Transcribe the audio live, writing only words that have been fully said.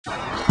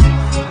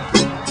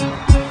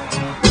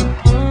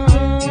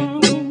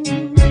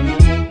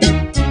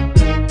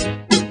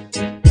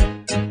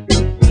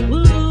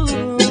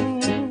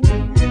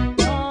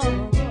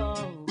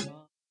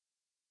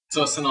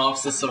So a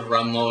synopsis of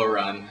Run Lola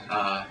Run.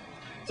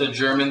 It's a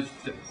German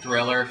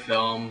thriller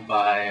film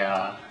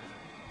by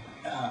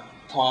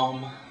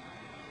Tom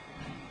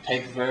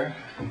Tykwer.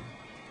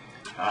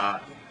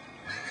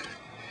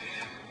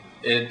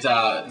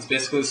 It's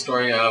basically the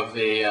story of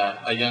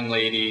a young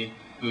lady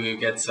who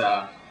gets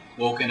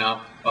woken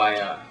up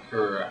by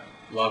her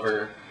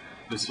lover,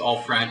 who's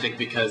all frantic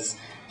because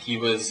he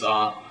was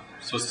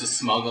supposed to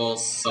smuggle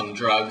some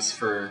drugs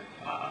for,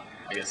 I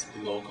guess,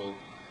 the local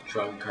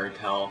drug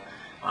cartel,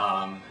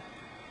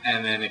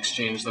 and then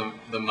exchange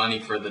the money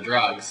for the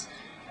drugs.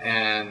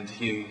 And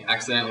he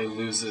accidentally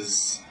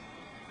loses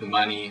the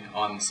money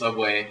on the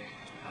subway,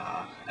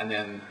 and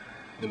then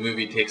the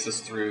movie takes us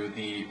through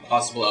the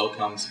possible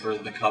outcomes for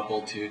the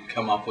couple to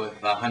come up with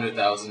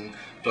 100,000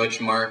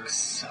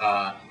 Deutschmarks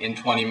in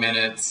 20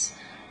 minutes,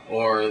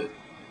 or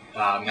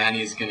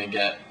Manny's going to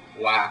get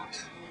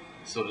whacked,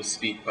 so to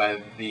speak,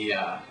 by the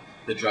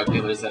drug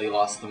dealers that he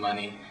lost the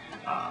money.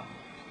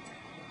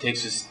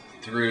 Takes us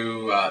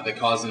through the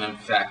cause and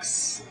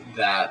effects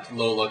that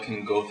Lola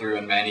can go through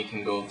and Manny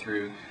can go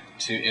through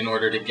in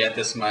order to get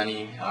this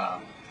money,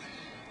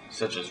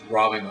 such as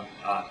robbing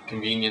a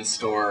convenience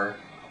store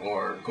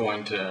or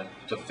going to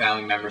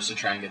family members to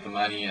try and get the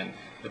money, and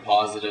the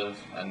positive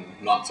and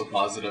not so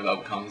positive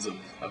outcomes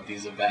of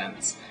these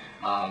events.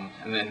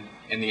 And then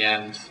in the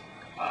end,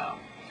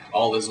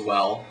 all is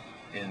well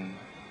in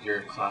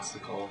your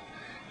classical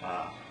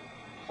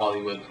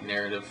Hollywood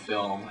narrative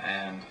film,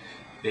 and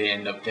they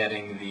end up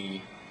getting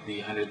the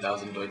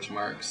 100,000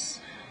 Deutschmarks,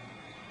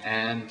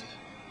 and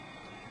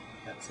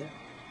that's it.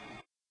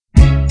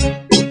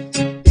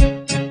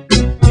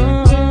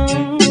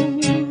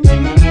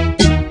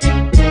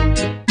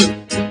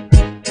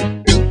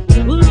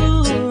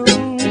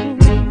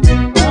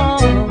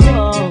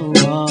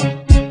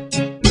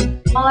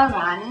 Lola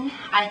Run,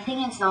 I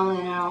think it's not a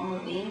linear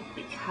movie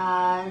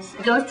because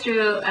it goes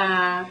through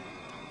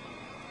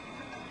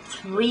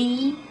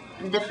 3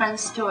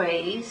 different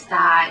stories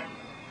that,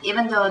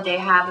 even though they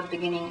have a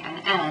beginning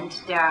and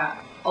end, they are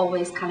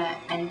always kind of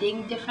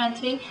ending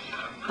differently.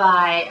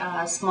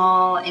 By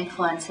small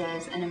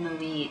influences in a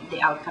movie,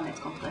 the outcome is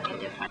completely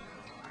different.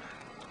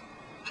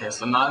 Okay,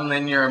 so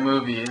non-linear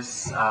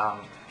movies,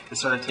 they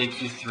sort of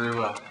take you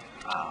through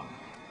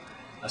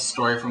a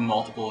story from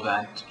multiple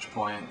vantage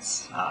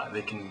points.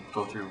 They can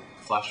go through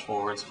flash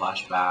forwards,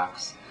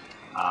 flashbacks.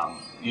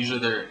 Usually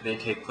they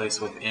take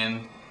place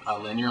within a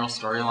linear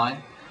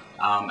storyline,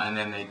 and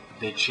then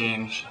they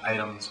change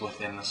items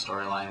within the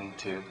storyline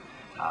to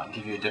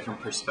give you a different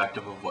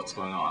perspective of what's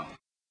going on.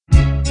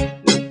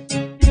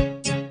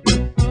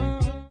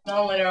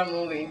 Non-linear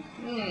movie.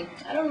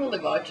 I don't really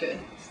watch it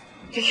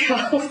because you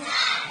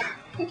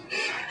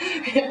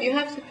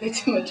have to pay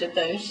too much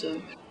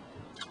attention.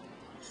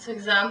 It's an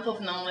example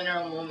of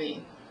non-linear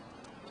movie.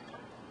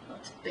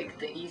 Let's pick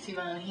the easy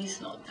one.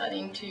 He's not that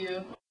into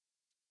you.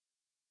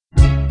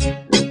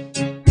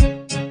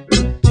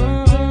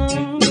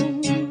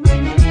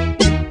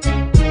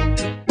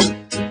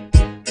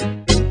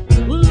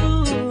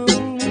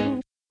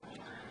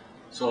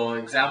 So, an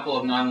example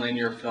of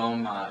non-linear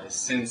film is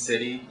Sin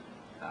City.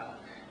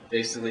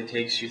 Basically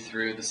takes you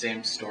through the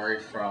same story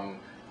from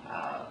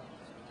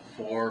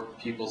 4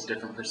 people's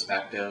different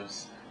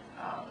perspectives.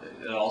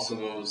 It also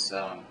goes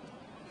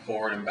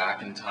forward and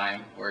back in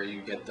time, where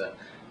you get the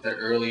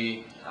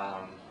early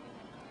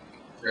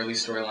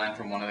storyline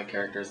from one of the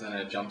characters, and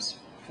then it jumps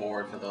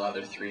forward for the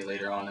other 3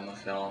 later on in the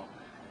film,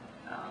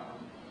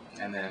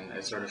 and then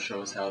it sort of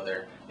shows how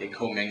they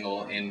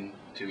commingle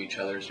into each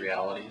other's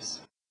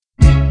realities.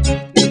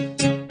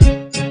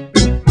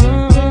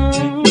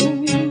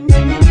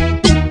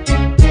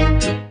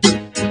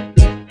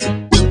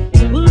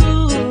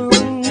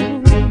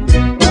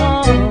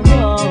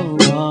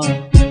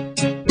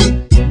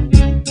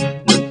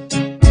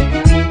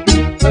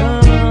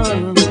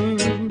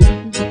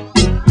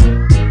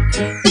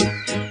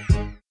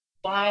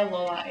 Why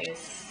Lola is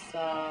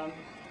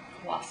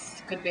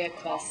could be a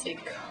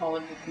classic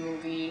Hollywood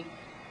movie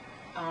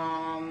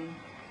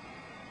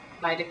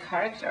by the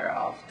character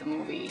of the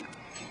movie.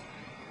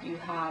 You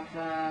have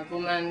a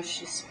woman,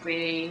 she's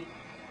pretty,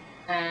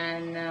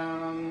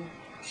 and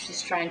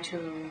she's trying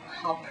to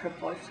help her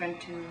boyfriend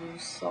to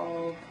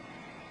solve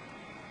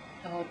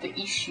the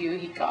issue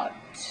he got.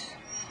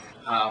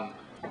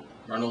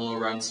 Run Lola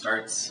Run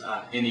starts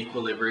in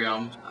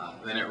equilibrium,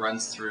 then it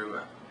runs through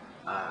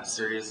a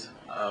series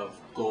of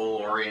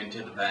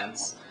goal-oriented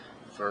events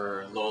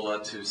for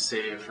Lola to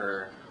save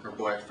her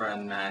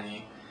boyfriend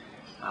Manny.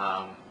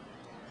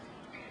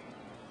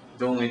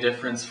 The only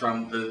difference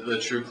from the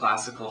true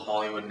classical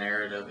Hollywood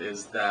narrative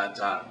is that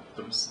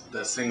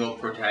the single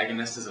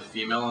protagonist is a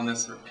female in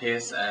this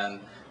case, and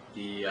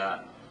the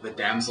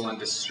damsel in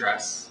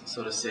distress,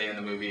 so to say, in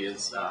the movie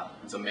is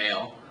a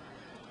male.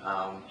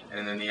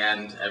 And in the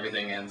end,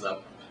 everything ends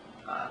up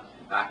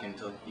back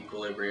into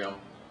equilibrium.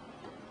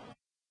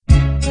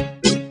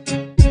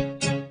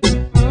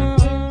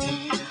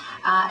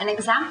 An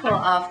example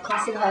of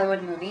classic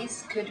Hollywood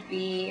movies could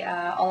be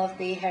all of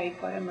the Harry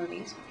Potter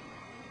movies.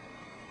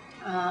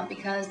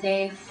 because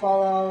they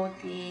follow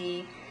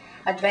the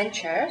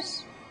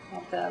adventures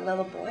of the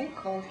little boy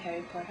called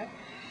Harry Potter.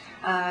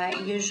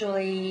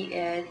 Usually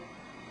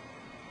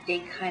they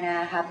kind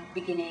of have a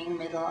beginning,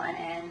 middle, and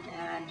end,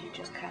 and you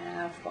just kind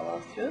of follow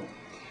through.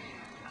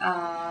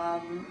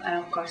 And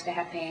of course the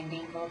happy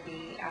ending will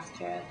be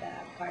after the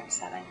part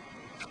 7.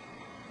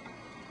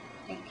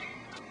 Thank you.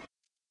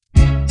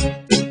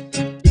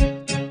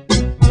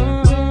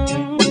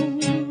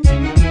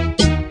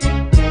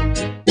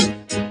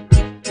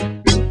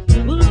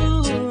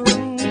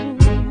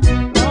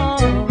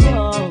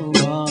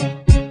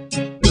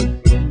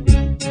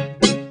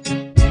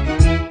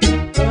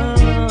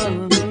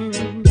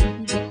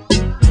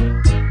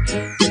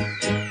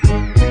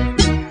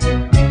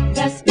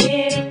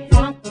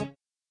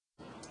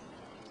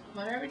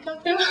 What are we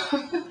talking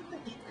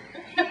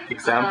about?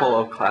 Example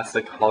of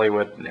classic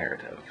Hollywood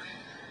narrative.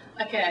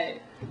 Okay,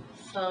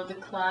 so the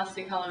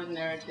classic Hollywood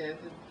narrative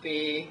would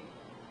be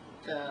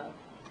the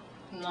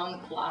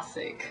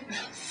non-classic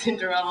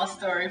Cinderella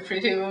story,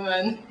 Pretty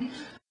Woman.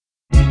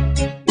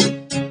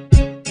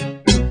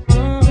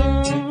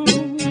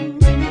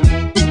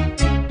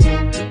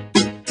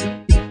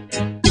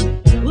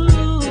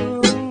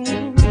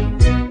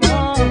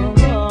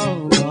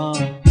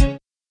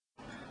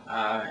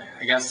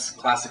 I guess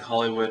classic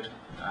Hollywood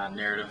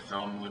narrative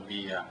film would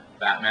be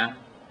Batman.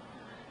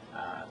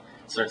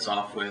 Starts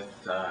off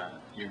with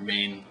your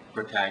main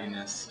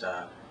protagonist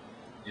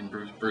in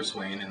Bruce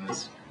Wayne in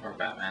this, or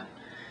Batman,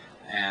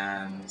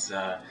 and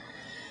a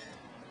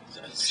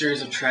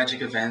series of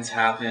tragic events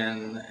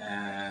happen,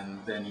 and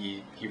then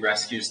he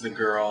rescues the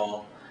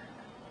girl,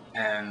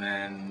 and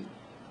then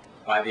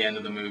by the end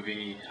of the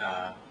movie,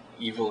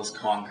 evil is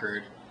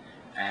conquered,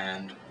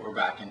 and we're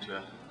back into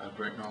a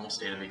normal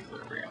state of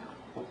equilibrium.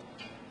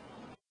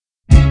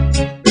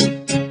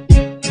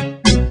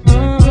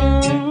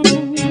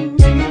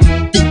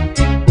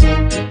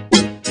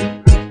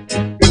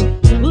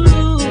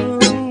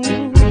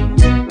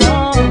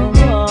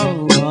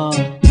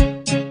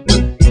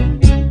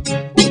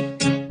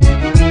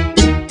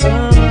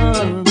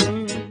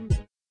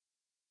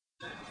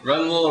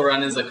 Run Lola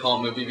Run is a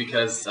cult movie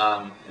because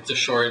it's a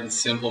short and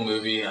simple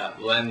movie.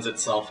 Lends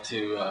itself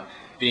to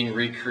being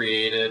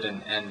recreated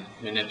and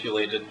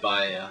manipulated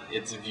by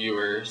its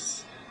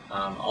viewers.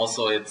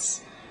 Also,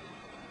 it's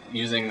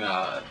using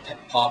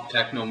pop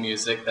techno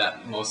music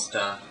that most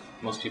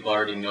people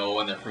already know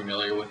and they're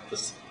familiar with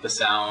the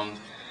sound,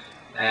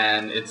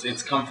 and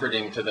it's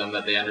comforting to them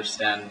that they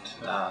understand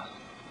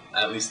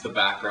at least the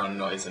background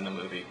noise in the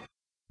movie.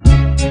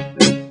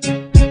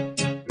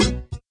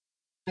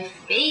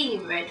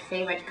 My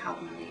favorite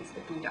cult movie is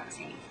The Boondock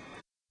Saints.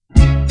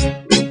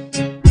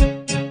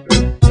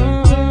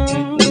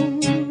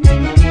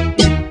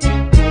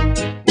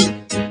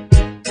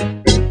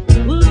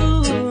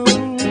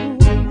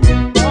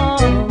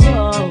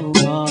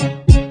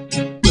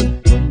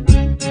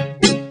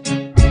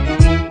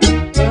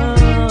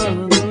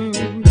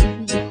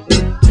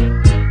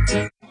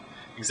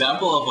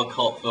 Example of a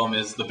cult film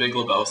is The Big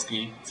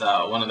Lebowski. It's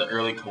one of the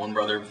early Coen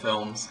Brother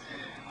films.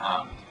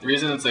 The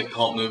reason it's a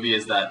cult movie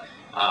is that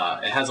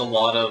it has a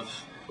lot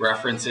of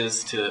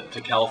references to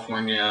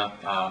California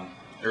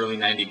early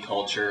 90s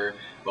culture,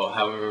 about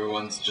how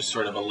everyone's just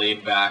sort of a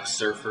laid-back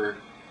surfer.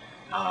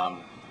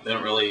 They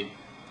don't really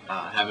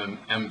have an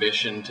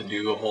ambition to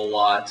do a whole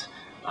lot.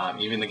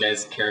 Even the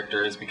guy's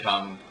character has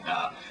become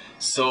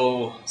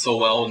so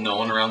well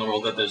known around the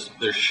world that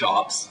there's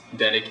shops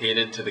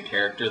dedicated to the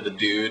character, the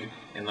dude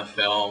in the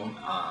film.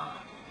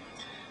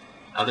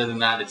 Other than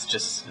that,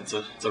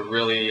 it's a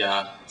really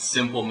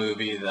simple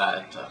movie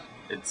that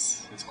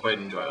it's quite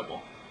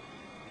enjoyable.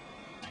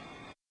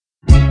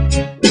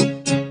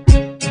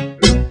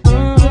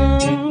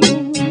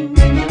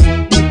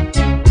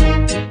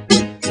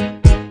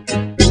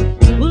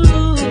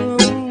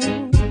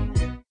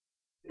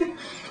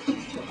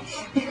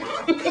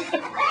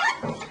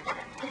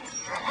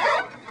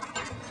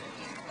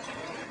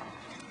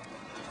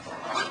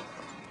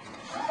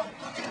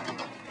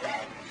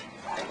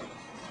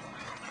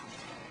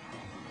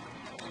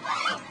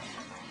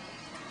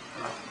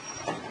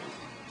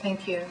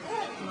 Thank you.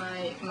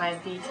 My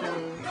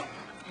little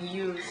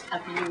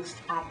abused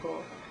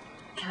apple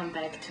come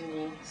back to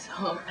me,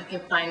 so I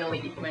can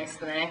finally eat my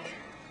snack.